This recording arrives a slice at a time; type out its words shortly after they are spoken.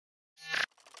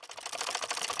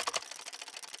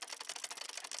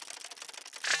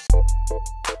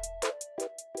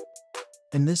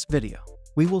In this video,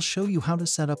 we will show you how to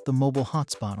set up the mobile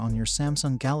hotspot on your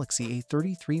Samsung Galaxy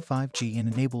A33 5G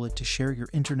and enable it to share your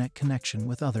internet connection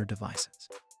with other devices.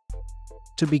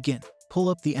 To begin, pull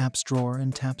up the Apps drawer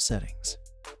and tap Settings.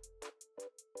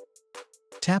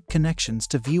 Tap Connections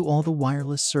to view all the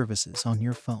wireless services on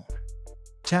your phone.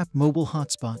 Tap Mobile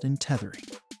Hotspot and Tethering.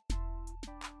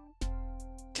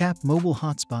 Tap Mobile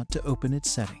Hotspot to open its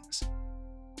settings.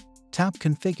 Tap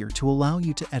Configure to allow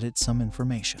you to edit some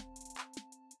information.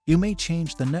 You may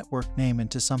change the network name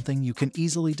into something you can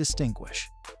easily distinguish,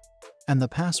 and the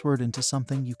password into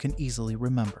something you can easily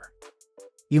remember.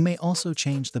 You may also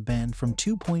change the band from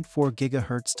 2.4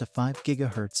 GHz to 5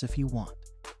 GHz if you want.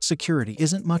 Security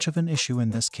isn't much of an issue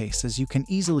in this case, as you can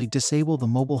easily disable the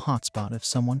mobile hotspot if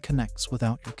someone connects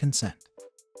without your consent.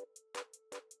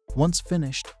 Once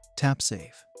finished, tap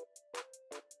Save.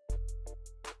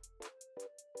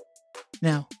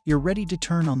 Now, you're ready to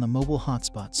turn on the mobile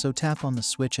hotspot, so tap on the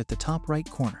switch at the top right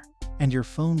corner, and your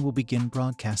phone will begin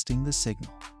broadcasting the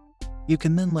signal. You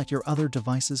can then let your other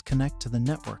devices connect to the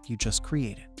network you just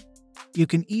created. You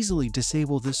can easily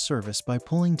disable this service by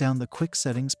pulling down the Quick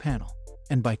Settings panel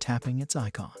and by tapping its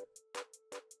icon.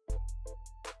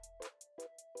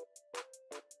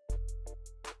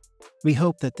 We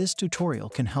hope that this tutorial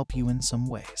can help you in some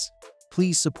ways.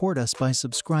 Please support us by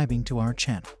subscribing to our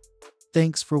channel.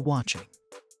 Thanks for watching.